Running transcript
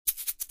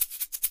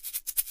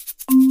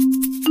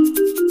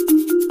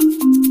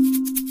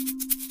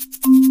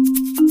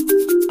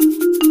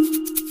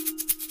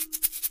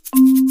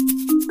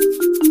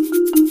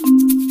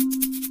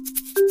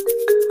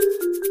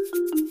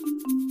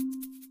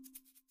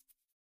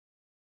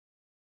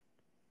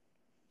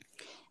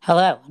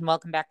Hello, and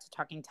welcome back to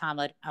Talking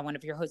Talmud. I'm one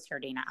of your hosts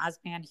here, Dana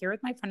Osman, here with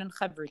my friend and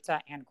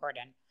Chavruta, Ann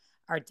Gordon.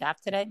 Our daf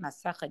today,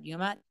 Masachet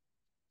Yuma,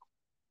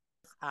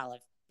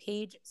 Aleph,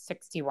 page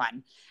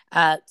 61.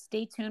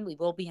 Stay tuned. We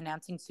will be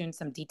announcing soon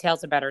some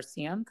details about our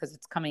siyum because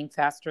it's coming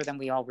faster than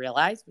we all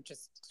realize, which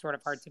is sort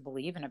of hard to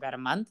believe in about a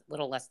month, a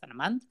little less than a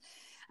month.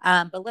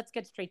 But let's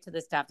get straight to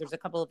this daf. There's a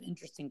couple of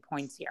interesting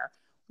points here.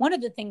 One of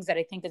the things that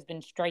I think has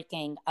been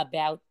striking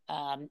about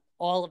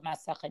all of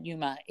Masachet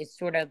Yuma is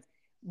sort of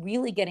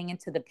really getting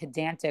into the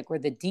pedantic or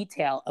the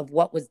detail of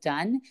what was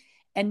done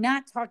and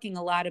not talking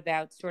a lot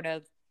about sort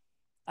of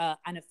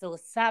on a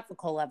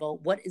philosophical level,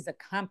 what is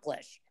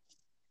accomplished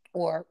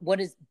or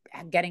what is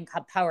getting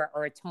kapara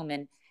or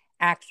atonement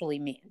actually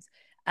means.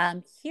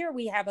 Here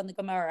we have on the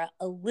Gemara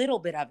a little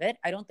bit of it.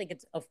 I don't think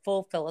it's a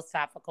full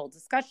philosophical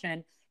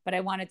discussion, but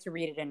I wanted to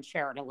read it and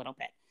share it a little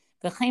bit.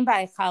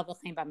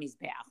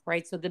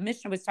 Right? So the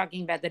Mishnah was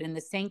talking about that in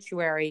the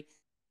sanctuary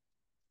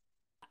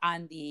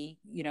on the,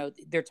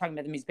 they're talking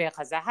about the Mizbeach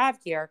HaZahav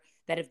here,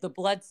 that if the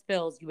blood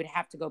spills, you would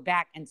have to go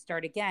back and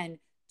start again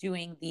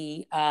doing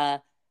the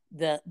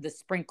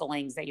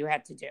sprinklings that you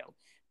had to do.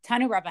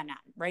 Tanu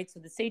Rabbanan, right? So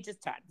the sages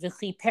taught,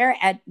 V'chiper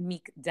et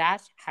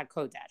mikdash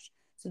hakodesh.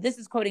 So this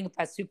is quoting a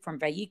pasuk from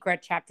Vayikra,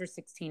 chapter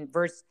 16,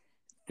 verse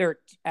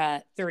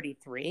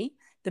 33.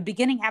 The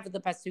beginning half of the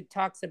pasuk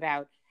talks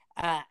about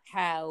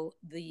how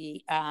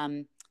the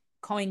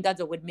Kohen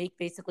Gadol would make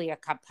basically a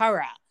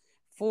kapara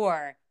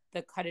for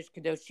the Kaddish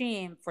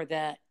Kadoshim, for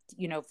the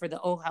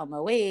Ohel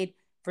Moed,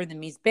 for the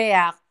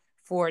Mizbeach,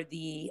 for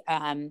the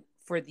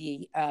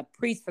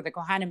priest, for the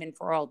Kohanim, and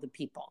for all the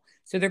people.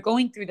 So they're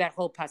going through that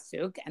whole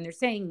pasuk, and they're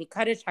saying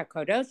Mikadosh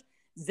HaKadosh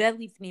Ze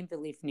Lifnim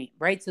V'Lifnim,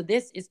 right? So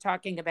this is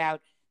talking about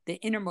the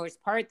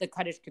innermost part, the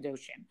Kaddish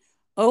Kadoshim.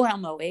 Ohel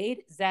Moed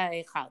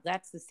Ze Eichal,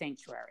 that's the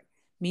sanctuary.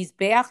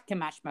 Mizbeach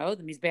Kemashmo,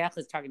 the Mizbeach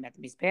is talking about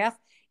the Mizbeach.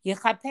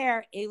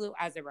 Yechaper Elu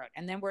Azarot,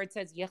 and then where it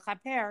says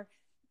Yechaper,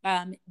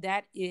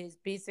 that is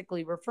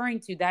basically referring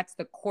to, that's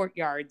the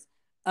courtyards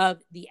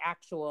of the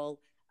actual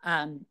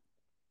Beit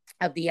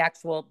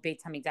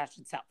Hamikdash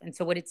itself. And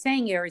so what it's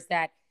saying here is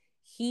that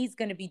he's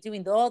going to be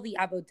doing all the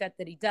avodat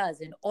that he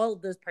does in all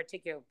of those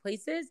particular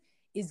places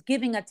is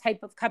giving a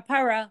type of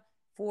kapara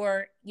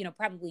for,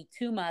 probably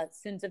tuma,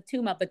 sins of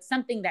tuma, but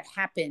something that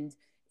happened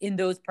in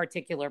those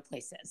particular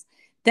places.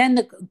 Then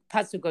the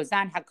pasuk goes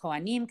on,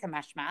 HaKohanim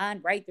Kamashma'an,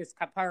 right? There's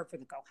kapara for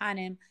the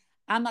Kohanim.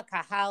 Ama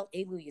Kahal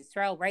Elu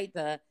Yisrael, right?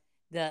 The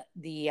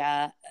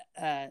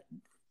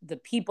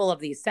people of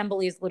the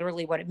assembly is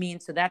literally what it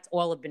means. So that's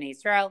all of Bnei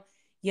Israel.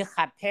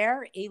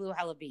 Yechaper Elu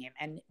Halabim,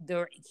 and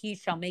he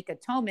shall make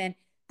atonement.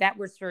 That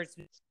refers.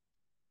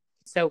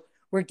 So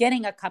we're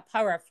getting a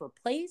kapara for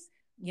place,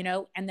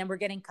 and then we're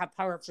getting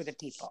kapara for the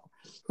people.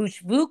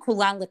 Hushvu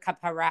kulan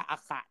lekapara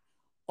achat.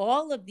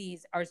 All of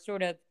these are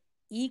sort of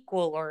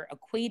equal or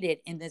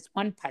equated in this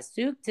one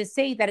pasuk to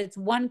say that it's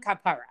one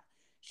kapara.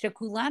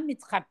 Shekulam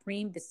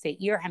mitzchaprim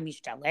b'seir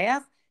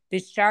hamishtalech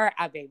b'shar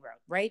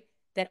averot, right?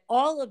 That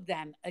all of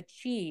them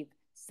achieve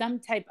some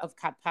type of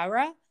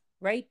kapara,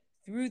 right,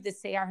 through the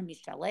seir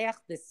hamishtalech,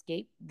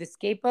 the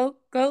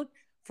scapegoat,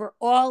 for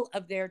all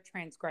of their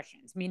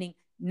transgressions, meaning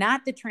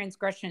not the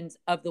transgressions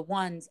of the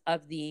ones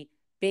of the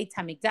Beit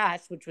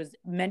Hamikdash, which was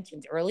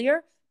mentioned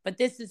earlier, but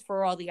this is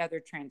for all the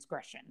other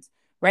transgressions,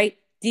 right?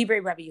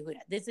 Divrei Rabbi Yehuda.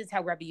 This is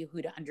how Rabbi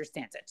Yehuda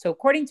understands it. So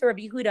according to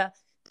Rabbi Yehuda,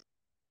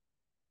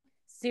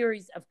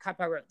 series of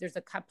kaparot. There's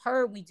a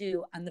kapara we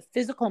do on the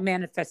physical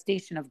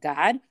manifestation of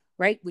God,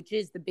 right, which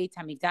is the Beit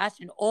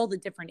Hamikdash and all the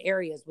different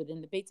areas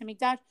within the Beit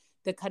Hamikdash,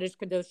 the Kaddish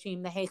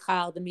Kadoshim, the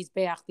Heichal, the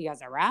Mizbeach, the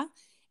Azara.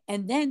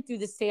 And then through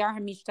the Seir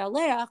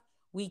HaMishtalech,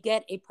 we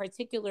get a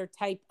particular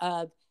type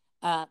of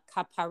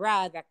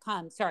kapara that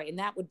comes, and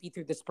that would be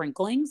through the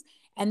sprinklings.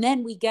 And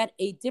then we get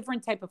a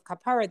different type of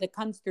kapara that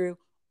comes through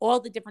all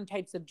the different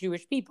types of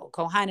Jewish people,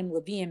 Kohanim,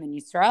 Leviim, and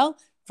Yisrael,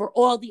 for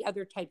all the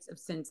other types of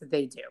sins that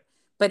they do.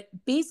 But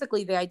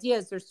basically, the idea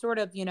is there's sort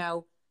of,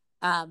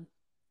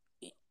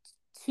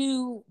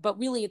 two, but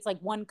really it's like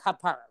one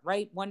kapara,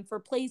 right? One for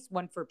place,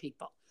 one for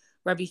people.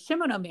 Rabbi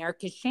Shimon Omer,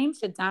 Kishem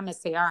Shadam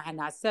Asayar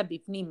Hanaseh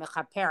Bifnim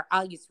Mechaper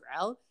Al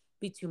Yisrael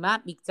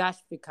Bitumat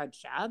Mikdash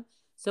V'Kadshav.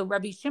 So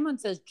Rabbi Shimon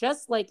says,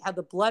 just like how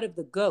the blood of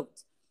the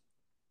goat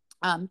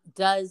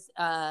does,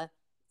 for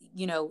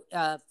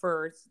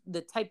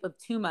the type of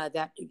tuma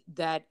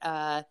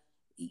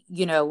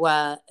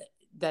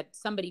that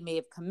somebody may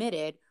have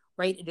committed,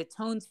 right? It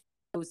atones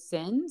for those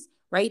sins,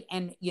 right?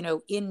 And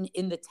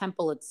in the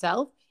temple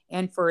itself,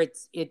 and for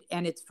its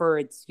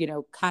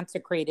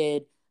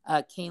consecrated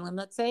kalim,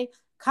 let's say.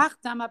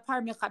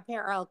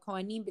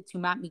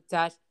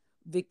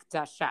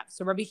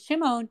 So Rabbi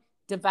Shimon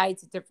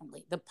divides it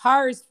differently. The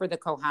par is for the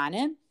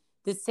Kohanim,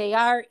 the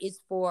Seyar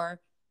is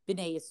for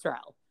Bnei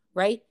Yisrael,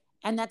 right?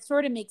 And that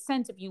sort of makes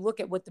sense if you look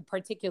at what the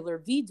particular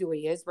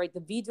vidui is, right?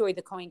 The vidui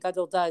the Kohen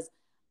Gadol does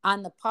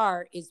on the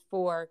par is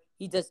for,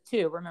 he does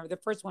two. Remember, the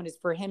first one is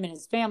for him and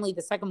his family.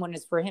 The second one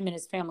is for him and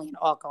his family and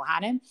all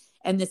Kohanim.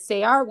 And the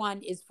Seyar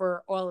one is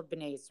for all of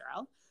Bnei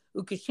Israel.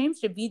 Ukashem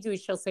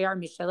shevidui shel seyar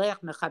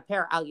mishalech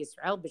mechaper al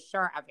Yisrael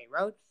b'shar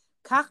averot,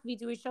 kach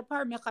vidui shel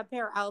par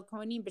mechaper al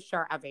kohanim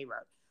b'shar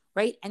averot.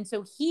 Right? And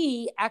so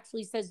he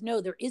actually says, no,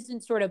 there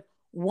isn't sort of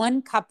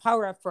one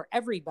kapara for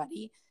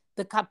everybody.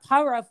 The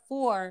kapara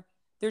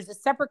there's a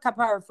separate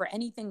kapara for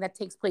anything that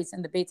takes place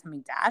in the Beit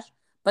HaMikdash,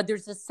 but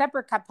there's a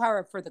separate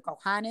kapara for the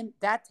Kohanim.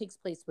 That takes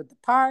place with the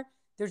par.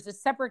 There's a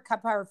separate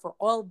kapara for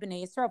all of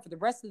Bnei Yisrael, for the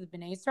rest of the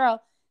Bnei Yisrael.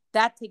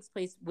 That takes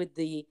place with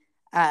the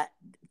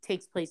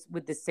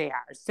Seyar.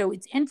 So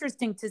it's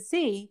interesting to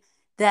see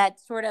that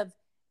sort of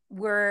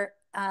we're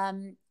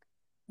trying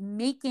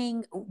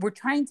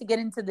to get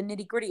into the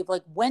nitty gritty of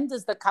like, when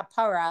does the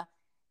kapara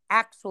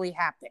actually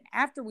happen?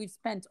 After we've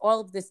spent all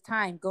of this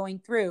time going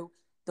through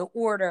the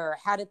order,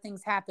 how do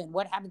things happen?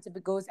 What happens if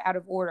it goes out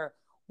of order?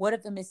 What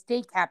if a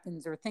mistake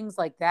happens or things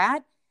like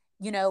that?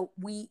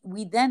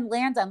 We then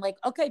land on like,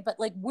 okay, but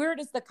like, where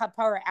does the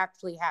kapara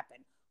actually happen?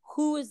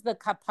 Who is the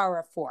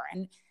kapara for?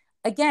 And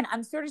again,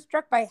 I'm sort of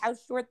struck by how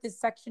short this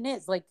section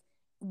is. Like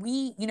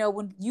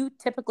when you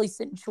typically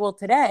sit in shul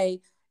today,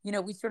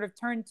 we sort of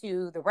turn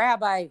to the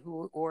rabbi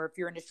or if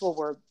you're in a shul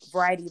where a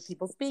variety of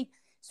people speak,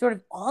 sort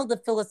of all the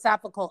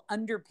philosophical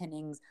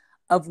underpinnings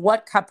of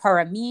what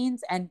kapara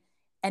means.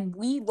 And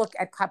we look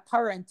at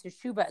kapara and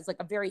teshuvah as like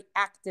a very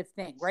active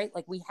thing, right?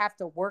 Like we have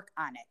to work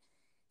on it.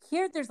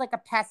 Here, there's like a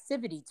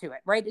passivity to it,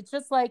 right? It's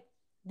just like,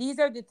 these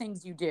are the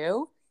things you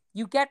do.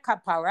 You get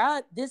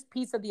kapara. This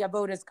piece of the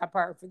avoda is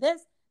kapara for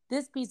this.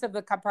 This piece of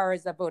the kapara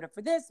is avoda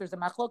for this. There's a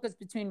machlokas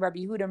between Rabbi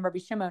Yehuda and Rabbi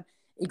Shimon,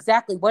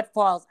 exactly what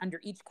falls under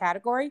each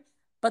category.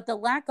 But the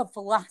lack of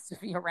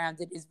philosophy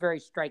around it is very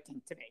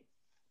striking to me.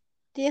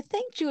 Do you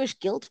think Jewish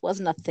guilt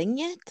wasn't a thing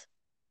yet?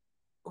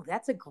 Oh,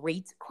 that's a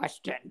great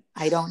question.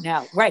 I don't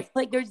know. Right.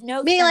 Like there's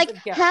no meaning sense like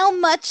of guilt. how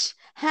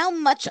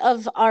much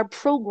of our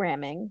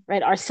programming,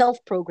 right, our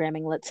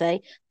self-programming, let's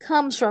say,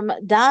 comes from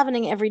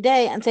davening every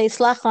day and say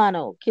slach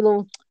lanu,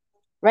 kilo,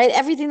 right?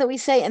 Everything that we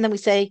say, and then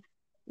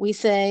we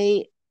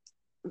say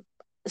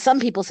some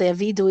people say a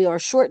vidui or a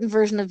shortened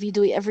version of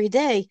vidui every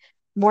day,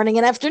 morning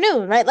and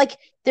afternoon, right? Like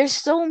there's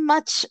so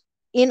much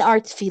in our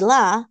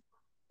tefillah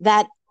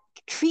that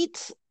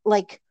treats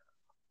like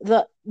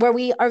where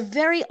we are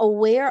very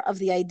aware of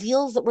the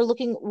ideals that we're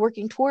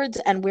working towards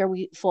and where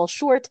we fall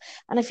short.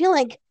 And I feel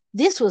like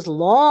this was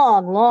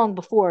long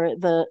before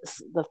the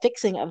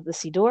fixing of the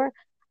Siddur.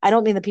 I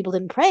don't mean that people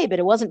didn't pray, but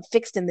it wasn't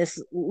fixed in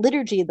this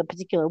liturgy of the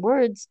particular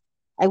words.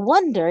 I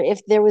wonder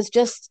if there was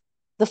just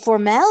the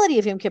formality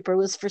of Yom Kippur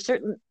was for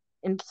certain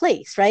in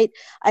place, right?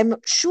 I'm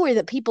sure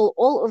that people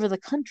all over the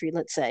country,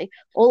 let's say,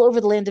 all over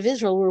the land of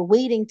Israel, were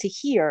waiting to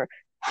hear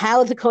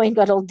how the Kohen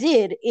Gadol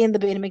did in the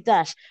Beit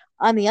HaMikdash.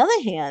 On the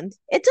other hand,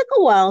 it took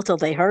a while till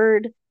they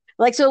heard.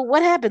 Like, so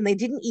what happened? They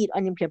didn't eat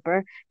on Yom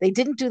Kippur. They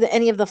didn't do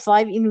any of the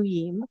 5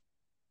 Inuyim.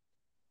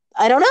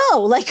 I don't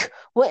know. Like,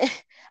 what?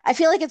 I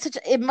feel like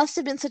it must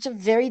have been such a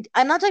very,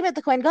 I'm not talking about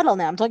the Kohen Gadol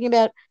now. I'm talking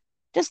about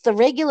just the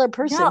regular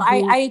person. No,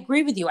 I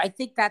agree with you. I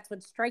think that's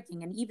what's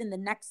striking. And even the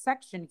next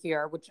section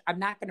here, which I'm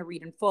not going to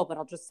read in full, but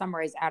I'll just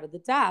summarize out of the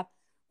top,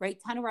 right?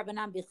 Tanu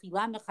Rabbanan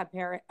b'chila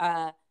mechaper,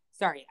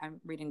 sorry,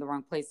 I'm reading the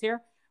wrong place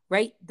here,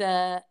 right?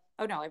 I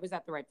was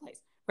at the right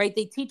place. Right,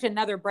 they teach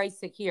another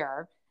brisa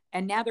here,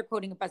 and now they're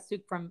quoting a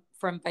pasuk from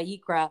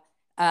Vayikra,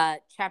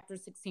 chapter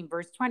 16,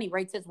 verse 20.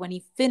 Right, it says when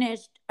he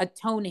finished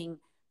atoning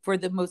for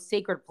the most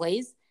sacred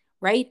place,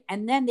 right,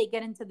 and then they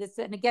get into this,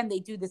 and again they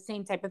do the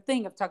same type of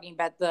thing of talking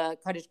about the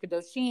Kodesh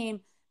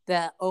Kadoshim,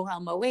 the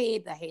Ohel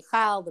Moed, the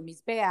Heichal, the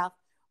Mizbeach,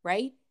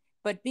 right,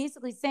 but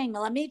basically saying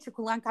that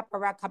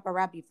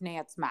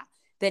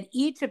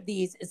each of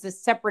these is a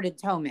separate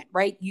atonement,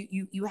 right?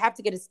 You have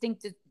to get a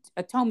distinct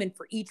atonement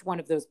for each one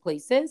of those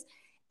places.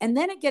 And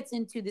then it gets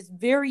into this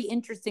very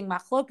interesting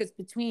machlokas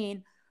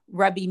between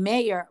Rabbi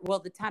Meir,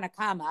 the Tanna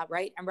Kama,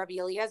 right, and Rabbi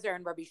Eliezer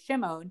and Rabbi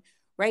Shimon,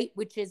 right,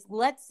 which is,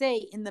 let's say,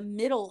 in the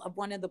middle of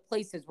one of the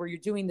places where you're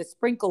doing the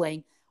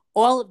sprinkling,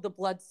 all of the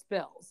blood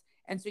spills.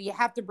 And so you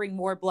have to bring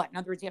more blood. In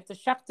other words, you have to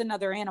shecht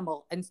another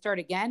animal and start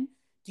again.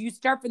 Do you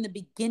start from the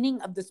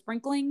beginning of the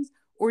sprinklings,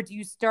 or do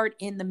you start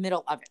in the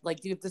middle of it?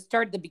 Like, do you have to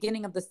start at the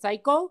beginning of the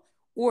cycle,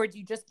 or do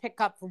you just pick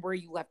up from where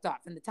you left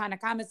off? And the Tanna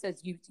Kama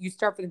says you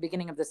start from the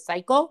beginning of the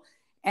cycle.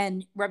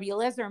 And Rabbi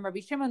Eliezer and Rabbi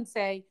Shimon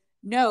say,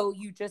 no,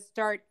 you just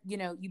start,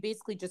 you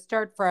basically just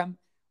start from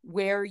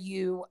where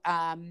you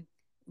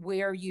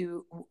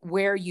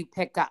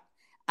pick up.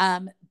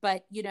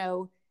 But, and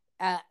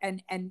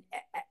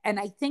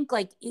I think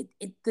like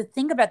the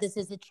thing about this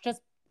is it's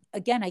just,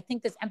 again, I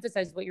think this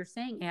emphasizes what you're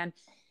saying, and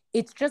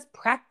it's just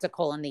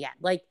practical in the end.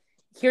 Like,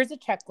 here's a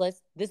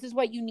checklist. This is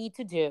what you need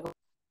to do.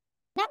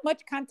 Not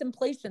much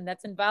contemplation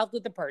that's involved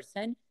with the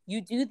person.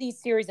 You do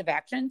these series of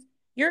actions,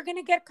 you're going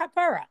to get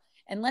kapara.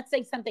 And let's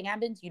say something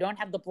happens, you don't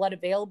have the blood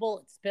available,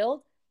 it's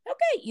spilled.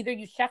 Okay, either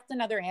you shecht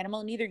another animal,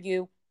 and either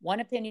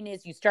one opinion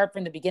is you start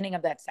from the beginning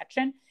of that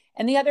section,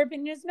 and the other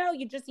opinion is no,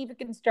 you just even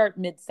can start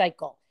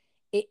mid-cycle.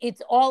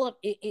 It's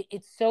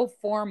so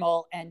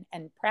formal and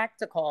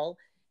practical.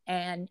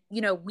 And,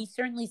 we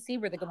certainly see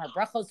where the Gemara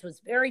Brachos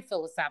was very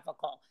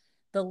philosophical.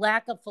 the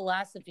lack of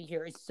philosophy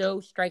here is so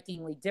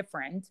strikingly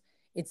different.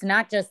 It's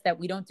not just that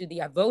we don't do the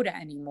avoda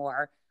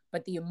anymore,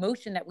 but the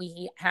emotion that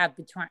we have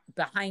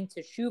behind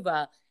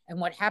teshuvah and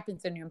what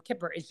happens in Yom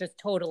Kippur is just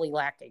totally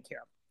lacking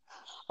here.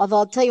 Although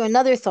I'll tell you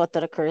another thought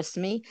that occurs to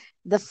me.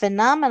 The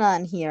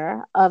phenomenon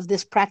here of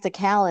this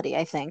practicality,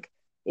 I think,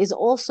 is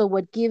also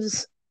what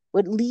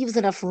leaves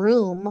enough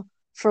room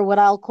for what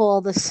I'll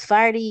call the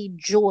Sephardi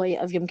joy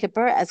of Yom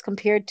Kippur as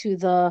compared to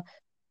the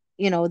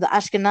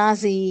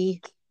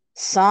Ashkenazi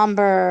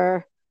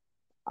somber,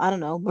 I don't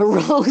know,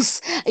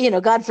 morose,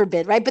 God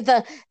forbid, right?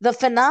 But the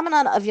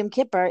phenomenon of Yom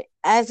Kippur,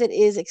 as it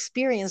is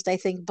experienced, I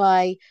think,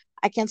 by,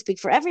 I can't speak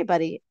for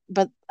everybody,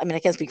 but I mean, I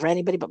can't speak for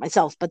anybody but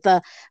myself. But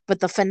the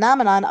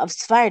phenomenon of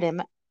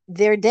Sephardim,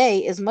 their day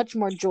is much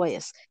more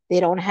joyous. They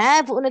don't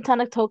have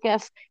Unatanak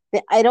Tokef.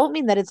 I don't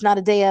mean that it's not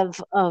a day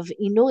of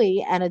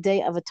Inui and a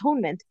day of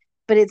atonement,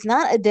 but it's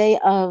not a day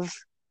of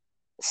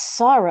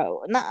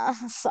sorrow. Nah,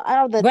 so I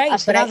don't know that Right,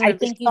 but Ashkenazim I are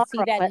think you see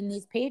sorrow, that but in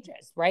these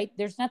pages, right?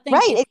 There's nothing.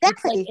 right, It's like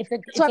exactly.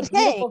 That's it's what a I'm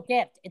saying. beautiful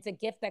gift. It's a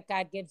gift that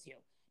God gives you.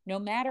 No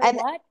matter And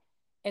what,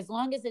 as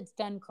long as it's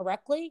done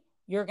correctly,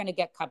 you're going to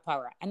get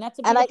kapara, and that's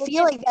a and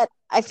beautiful gift.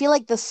 I feel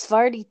like the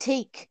Sephardi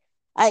take.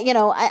 I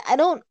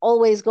don't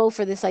always go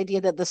for this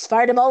idea that the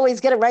Sephardim always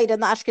get it right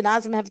and the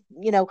Ashkenazim have,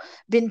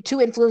 been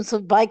too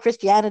influenced by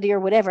Christianity or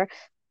whatever.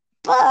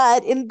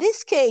 But in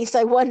this case,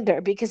 I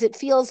wonder because it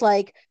feels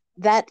like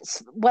that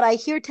what I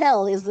hear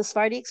tell is the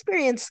Sephardi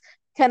experience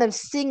kind of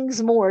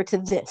sings more to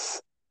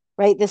this,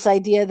 right? This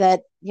idea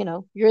that,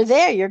 you're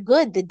there, you're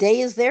good, the day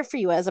is there for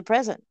you as a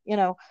present.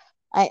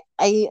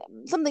 I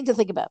something to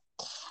think about.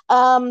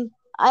 Um,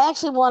 I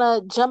actually want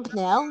to jump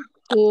now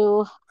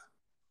to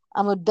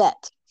Amud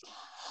Bet.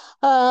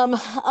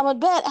 Amud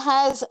Bet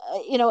has,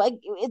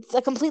 it's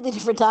a completely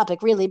different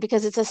topic, really,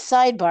 because it's a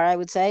sidebar, I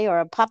would say, or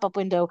a pop-up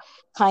window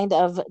kind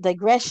of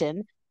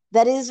digression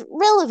that is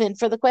relevant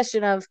for the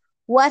question of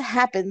what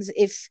happens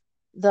if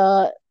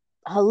the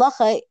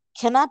halacha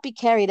cannot be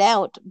carried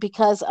out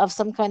because of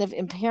some kind of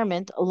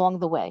impairment along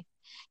the way.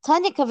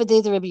 Tanya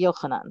Kavadei Rabbi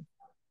Yochanan.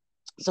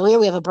 So here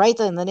we have a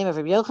braita in the name of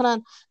Rabbi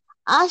Yochanan.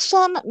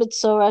 Asham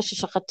mitzora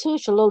sheshachatu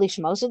shelo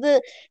lishmo. So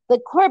the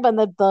korban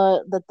that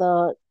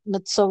the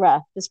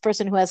mitzora, this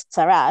person who has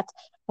tzarat,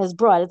 has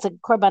brought, it's a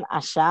korban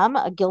asham,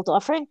 a guilt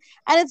offering,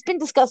 and it's been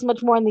discussed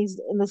much more on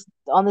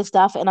this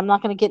stuff. And I'm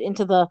not going to get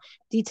into the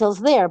details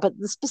there, but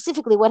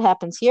specifically what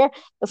happens here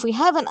if we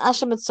have an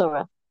asham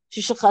mitzora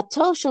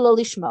sheshachatu shelo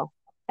lishmo,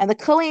 and the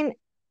kohen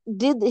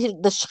did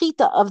the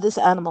shechita of this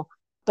animal,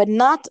 but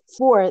not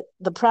for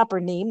the proper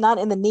name, not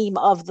in the name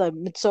of the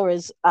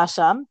mitzora's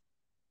asham.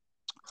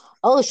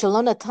 Oh,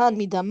 shalonatan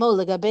midamo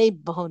legabe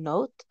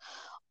bahonot,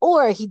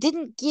 or he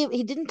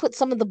didn't put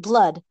some of the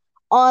blood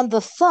on the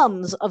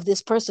thumbs of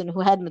this person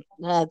who had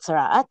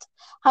tzaraat.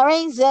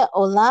 Harei ze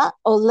ola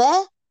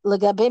ole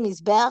legabe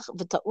mizbeach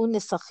v'ta'un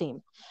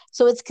nesachim.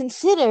 So it's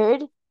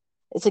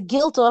a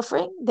guilt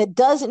offering that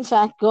does in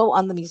fact go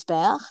on the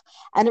mizbeach,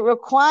 and it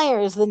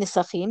requires the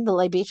nisachim, the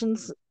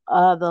libations,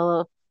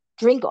 the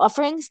drink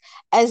offerings,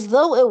 as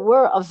though it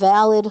were a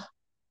valid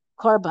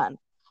korban.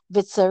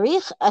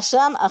 V'tzarich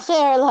asham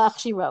acher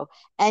lahachshiro.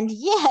 And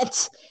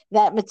yet,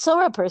 that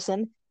Mitzorah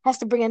person has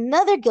to bring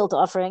another guilt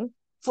offering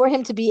for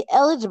him to be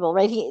eligible,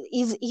 right?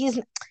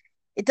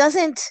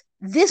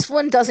 This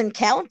one doesn't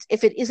count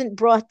if it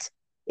isn't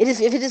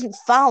if it isn't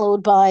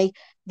followed by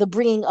the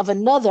bringing of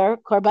another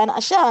korban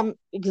asham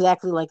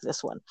exactly like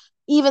this one.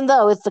 Even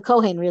though it's the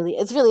Kohen,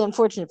 it's really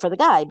unfortunate for the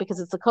guy because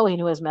it's the Kohen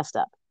who has messed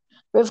up.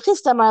 Rav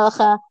Chisda Amar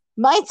Lacha,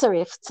 Mai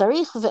tzarich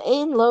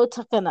ve'ein lo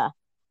takana.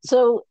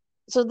 So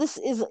this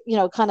is,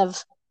 kind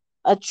of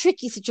a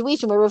tricky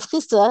situation where Rav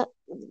Chisda,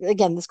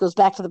 again, this goes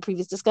back to the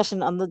previous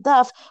discussion on the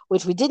daf,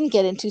 which we didn't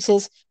get into,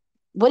 says,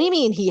 what do you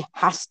mean he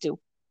has to,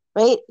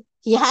 right?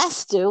 He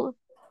has to,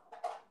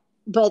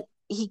 but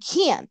he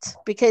can't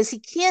because he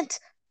can't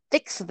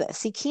fix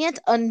this. He can't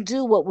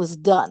undo what was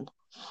done.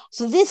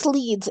 So this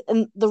leads,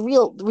 and the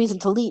real reason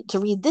to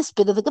read this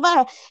bit of the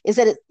Gemara is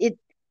that it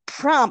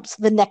prompts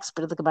the next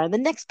bit of the Gemara. The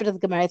next bit of the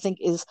Gemara, I think,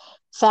 is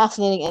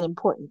fascinating and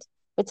important.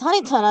 What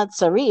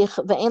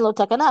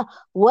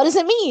does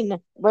it mean?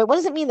 Right? What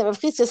does it mean that Rav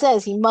Chisda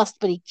says he must,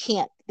 but he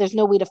can't? There's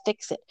no way to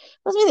fix it. It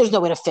doesn't mean there's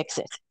no way to fix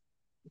it.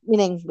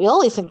 Meaning we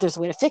always think there's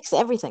a way to fix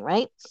everything,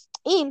 right?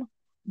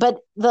 But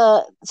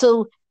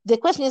so the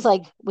question is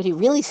like, would he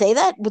really say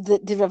that?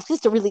 Did Rav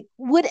Chisda really?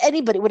 Would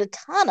a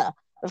Tana?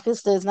 Rav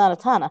Chisda is not a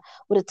Tana.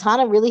 Would a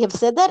Tana really have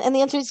said that? And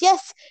the answer is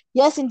yes,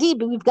 yes, indeed.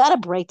 But we've got a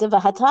breita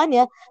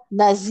v'hatanya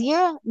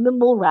nazir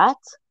mimurat.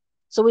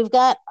 So we've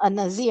got a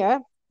nazir.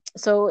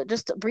 So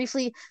just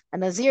briefly, a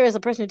nazir is a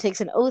person who takes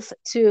an oath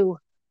to,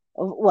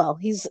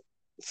 he's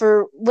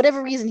for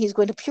whatever reason he's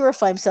going to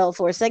purify himself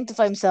or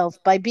sanctify himself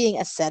by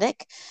being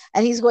ascetic,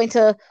 and he's going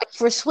to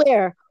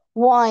forswear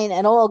wine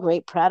and all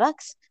grape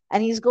products,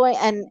 and he's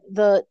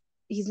not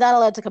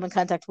allowed to come in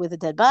contact with a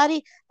dead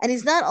body, and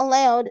he's not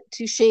allowed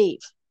to shave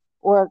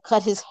or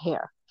cut his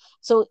hair.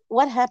 So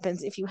what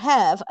happens if you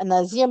have a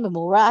nazir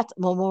memurat?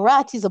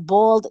 Memurat, he's a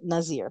bald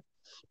nazir,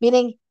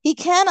 meaning he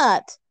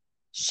cannot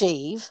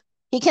shave,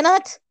 He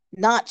cannot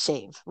not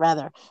shave,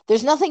 rather.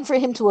 There's nothing for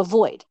him to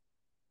avoid,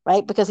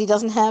 right? Because he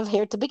doesn't have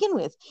hair to begin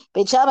with.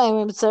 Beit Shammai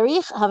אומרים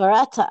צריך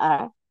havarat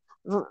ta'ar,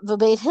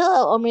 v'Beit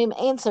Hillel אומרים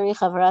ein צריך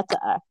havarat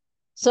ta'ar.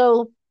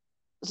 So,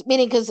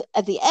 meaning because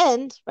at the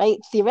end, right,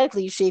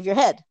 theoretically you shave your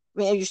head.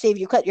 I mean,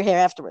 you cut your hair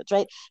afterwards,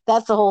 right?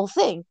 That's the whole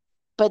thing.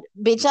 But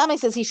Beit Shammai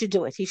says he should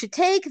do it. He should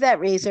take that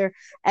razor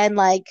and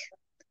like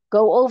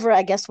go over,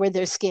 I guess, where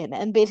there's skin.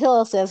 And Beit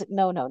Hillel says,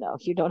 no, no, no,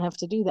 you don't have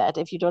to do that.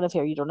 If you don't have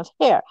hair, you don't have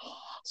hair.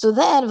 So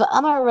then,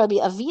 v'amar Rabbi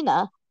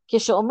Avina,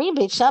 kisheomrim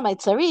Beit Shammai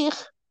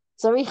tzarich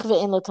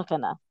ve'en lo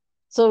takana.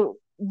 So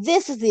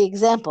this is the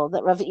example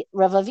that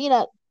Rav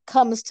Avina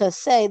comes to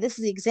say. This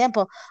is the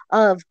example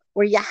of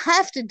where you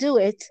have to do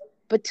it,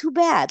 but too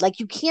bad. Like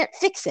you can't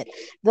fix it.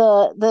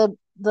 The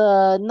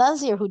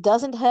Nazir who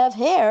doesn't have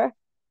hair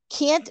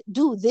can't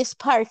do this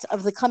part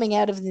of the coming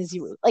out of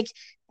Nazirut. Like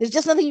there's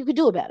just nothing you could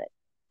do about it.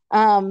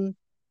 I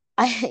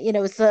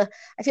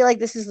feel like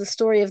this is the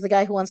story of the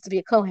guy who wants to be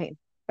a Kohen,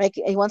 right?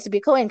 He wants to be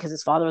a Kohen because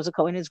his father was a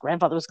Kohen, his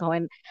grandfather was a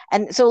Kohen.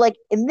 And so like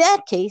in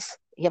that case,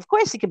 of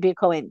course he could be a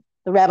Kohen.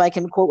 The rabbi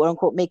can quote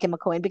unquote make him a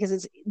Kohen because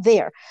it's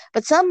there.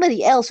 But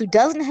somebody else who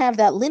doesn't have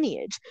that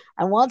lineage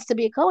and wants to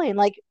be a Kohen,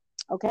 like,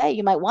 okay,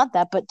 you might want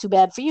that, but too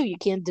bad for you. You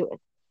can't do it.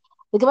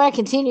 The Gemara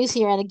continues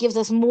here and it gives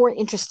us more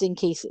interesting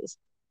cases.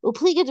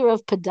 Upligadur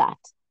of Padat.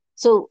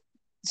 So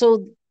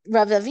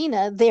Rav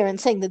Avina there and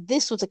saying that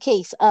this was a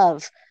case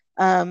of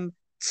Sarich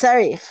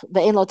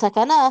Ve'en lo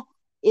takana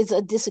is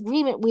a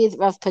disagreement with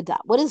Rav Padat.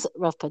 What does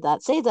Rav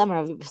Padat say?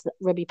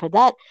 Rabbi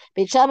Padat,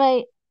 Beit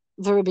Shammai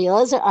v'Rabbi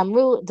Elazar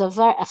amru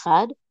davar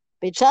echad.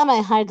 Beit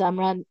Shammai hada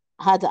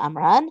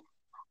amran.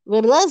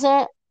 Rabbi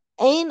Elazar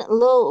ein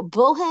lo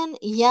bohen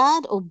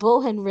yad or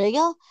bohen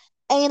regel,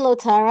 ein lo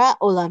tara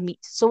olamit.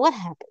 So what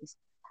happens?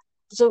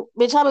 So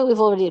Beit Shammai we've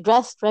already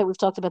addressed, right? We've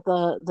talked about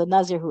the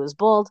Nazir who is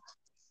bald.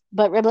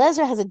 But Rebbe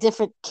Lezer has a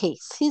different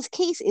case. His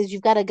case is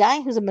you've got a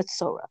guy who's a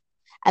Metzora,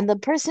 and the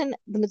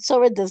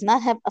Metzora does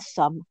not have a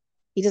thumb.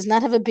 He does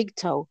not have a big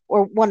toe,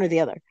 or one or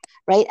the other,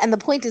 right? And the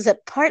point is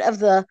that part of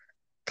the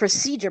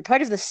procedure,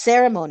 part of the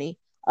ceremony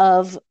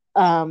of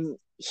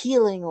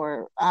healing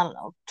or, I don't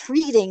know,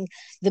 treating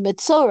the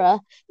Metzora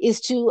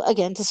is to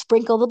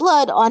sprinkle the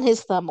blood on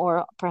his thumb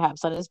or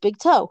perhaps on his big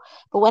toe.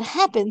 But what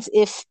happens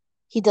if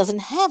he doesn't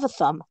have a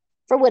thumb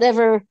for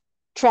whatever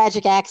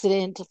tragic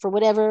accident, for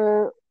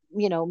whatever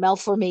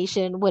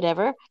malformation,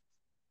 whatever?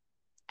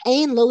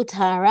 Ein lo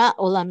tara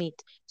olamit.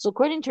 So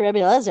according to Rabbi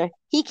Elazar,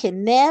 he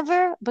can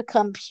never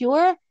become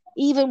pure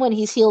even when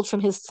he's healed from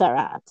his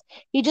tzarat.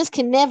 He just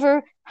can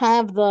never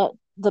have the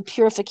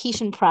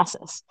purification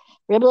process.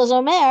 Rabbi Elazar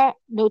Omer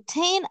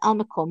notain al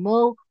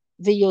makomo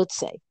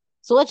v'yotze.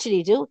 So what should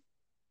he do?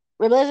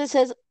 Rabbi Elazar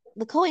says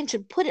the Kohen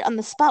should put it on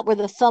the spot where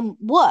the thumb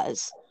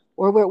was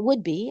or where it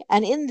would be,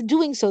 and in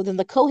doing so, then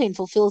the Kohen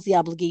fulfills the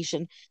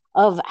obligation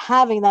of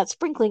having that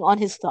sprinkling on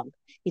his thumb.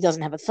 He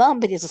doesn't have a thumb,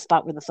 but he has a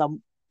spot where the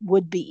thumb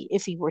would be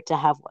if he were to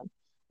have one.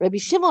 Rabbi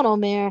Shimon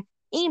Omer,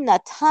 im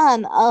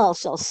natan al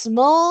shel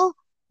smol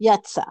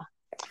yatsa.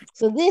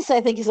 So this, I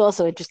think, is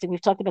also interesting.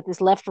 We've talked about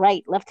this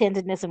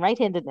left-handedness and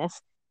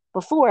right-handedness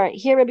before.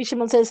 Here, Rabbi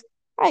Shimon says,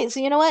 all right, so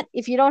you know what?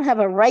 If you don't have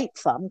a right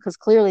thumb, because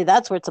clearly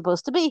that's where it's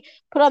supposed to be,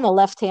 put on the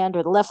left hand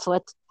or the left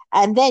foot,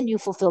 and then you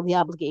fulfill the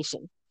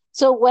obligation.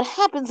 So what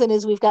happens then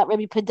is we've got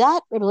Rabbi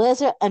Padat, Rabbi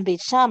Elazar, and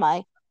Beit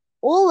Shammai,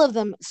 all of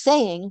them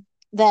saying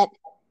that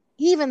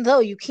even though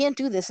you can't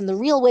do this in the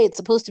real way it's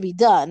supposed to be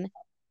done,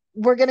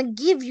 we're going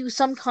to give you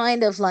some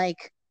kind of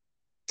like,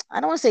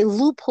 I don't want to say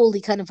loophole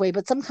kind of way,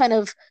 but some kind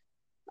of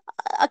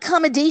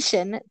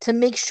accommodation to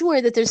make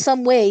sure that there's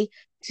some way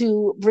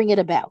to bring it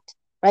about,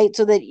 right?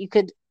 So that you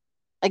could,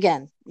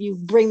 again, you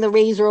bring the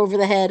razor over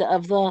the head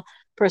of the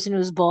person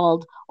who's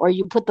bald, or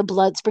you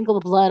sprinkle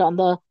the blood on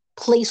the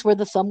place where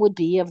the thumb would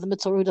be of the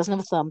Metzora who doesn't have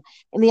a thumb.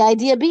 And the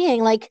idea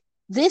being like,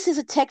 this is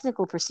a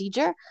technical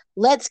procedure.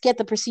 Let's get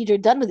the procedure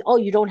done with,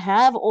 you don't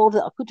have all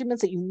the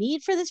accoutrements that you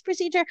need for this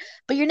procedure,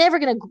 but you're never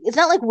going to, it's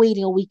not like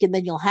waiting a week and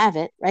then you'll have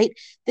it, right?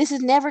 This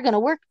is never going to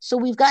work. So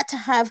we've got to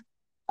have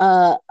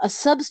a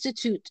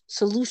substitute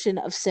solution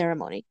of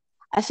ceremony.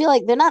 I feel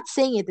like they're not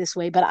saying it this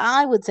way, but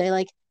I would say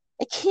like,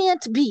 it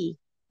can't be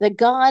that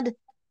God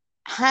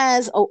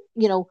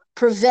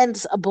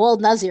prevents a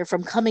bald Nazir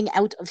from coming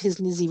out of his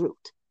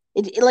Nazirut.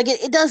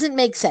 It doesn't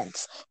make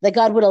sense that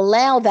God would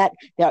allow that.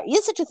 There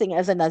is such a thing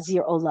as a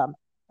Nazir Olam,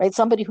 right?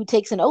 Somebody who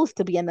takes an oath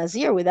to be a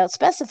Nazir without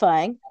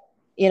specifying,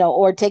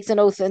 or takes an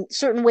oath in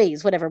certain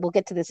ways, whatever. We'll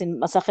get to this in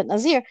Masachet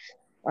Nazir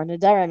or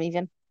Nadarim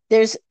even.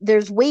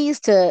 There's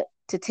ways to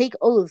take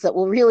oaths that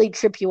will really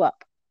trip you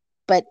up.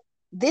 But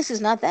this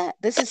is not that.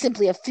 This is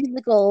simply a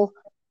physical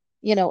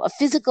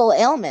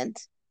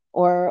ailment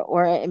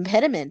or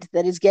impediment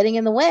that is getting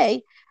in the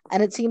way.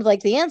 And it seems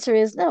like the answer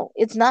is no,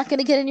 it's not going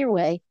to get in your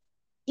way.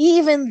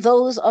 Even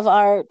those of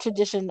our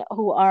tradition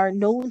who are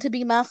known to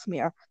be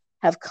machmir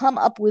have come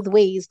up with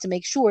ways to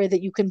make sure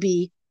that you can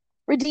be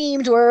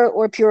redeemed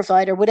or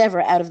purified or whatever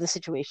out of the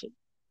situation.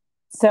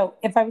 So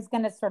if I was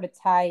going to sort of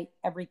tie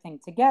everything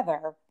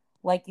together,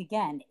 like,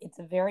 again, it's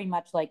a very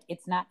much like,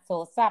 it's not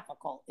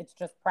philosophical, it's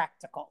just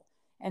practical.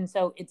 And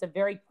so it's a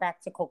very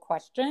practical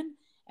question.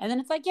 And then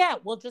it's like, yeah,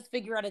 we'll just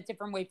figure out a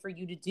different way for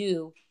you to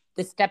do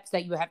the steps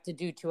that you have to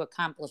do to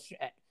accomplish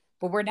it.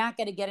 But we're not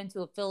going to get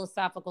into a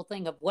philosophical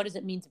thing of what does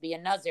it mean to be a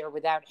Nazir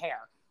without hair?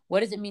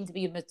 What does it mean to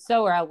be a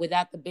Metzora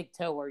without the big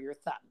toe or your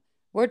thumb?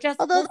 We're just,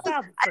 Although we'll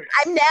solve it for you.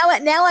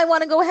 I'm now I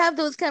want to go have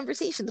those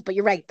conversations, but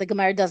you're right, the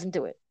Gemara doesn't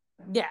do it.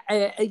 Yeah,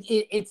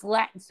 it's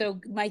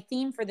so my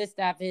theme for this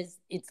stuff is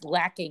it's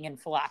lacking in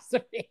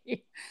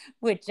philosophy,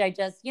 which I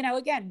just,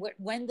 again,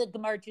 when the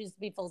Gemara chooses to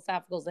be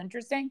philosophical is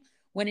interesting.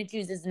 When it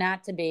chooses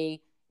not to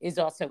be is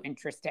also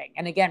interesting.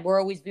 And again, we're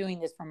always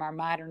viewing this from our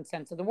modern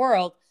sense of the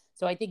world.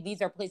 So I think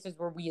these are places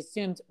where we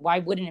assumed, why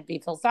wouldn't it be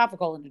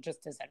philosophical? And it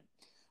just isn't.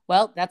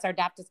 Well, that's our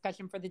DAP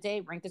discussion for the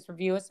day. Rank us,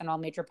 review us on all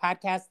major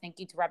podcasts. Thank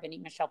you to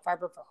Rabbanit Michelle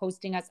Farber for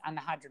hosting us on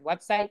the Hadran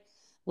website.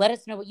 Let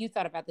us know what you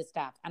thought about this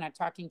stuff on our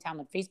Talking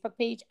Talmud Facebook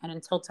page. And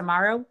until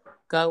tomorrow,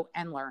 go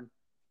and learn.